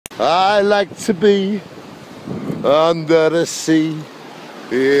I like to be under the sea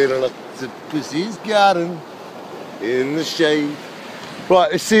in an octopus's garden in the shade.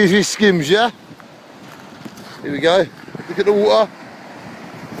 Right, let's see if he skims, yeah? Here we go. Look at the water.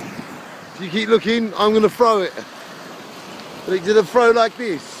 If you keep looking, I'm going to throw it. But he's going to throw like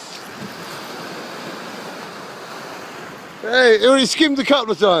this. Hey, he already skimmed a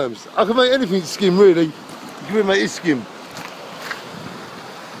couple of times. I can make anything skim, really. You can really make it skim.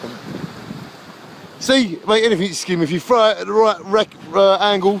 See, make anything skim if you throw it at the right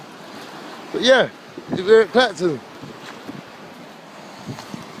angle. But yeah, we're at Clacton.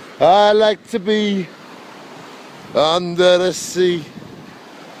 I like to be under the sea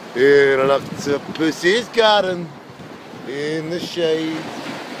in an octopus's garden in the shade.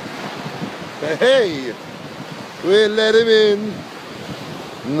 Hey, we'll let him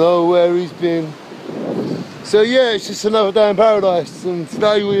in, know where he's been. So yeah, it's just another day in paradise, and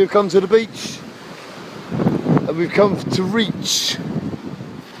today we have come to the beach and we've come to reach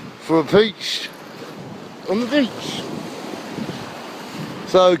for a peach on the beach.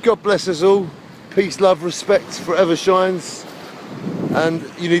 So God bless us all. Peace, love, respect forever shines. And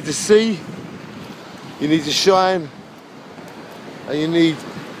you need to see, you need to shine, and you need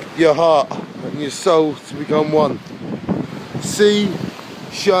your heart and your soul to become one. See,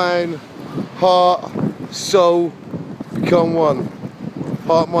 shine, heart, soul, become one.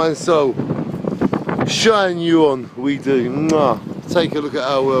 Heart, mind, soul. Shine you on, we do. Mwah. Take a look at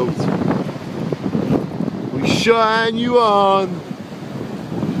our world. We shine you on.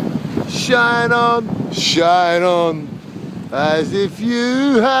 Shine on, as if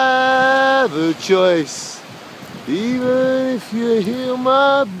you have a choice, even if you hear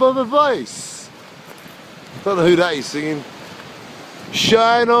my voice. Don't know who that is singing.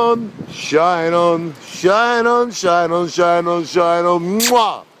 Shine on, shine on, shine on, shine on, shine on, shine on,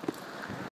 mwah!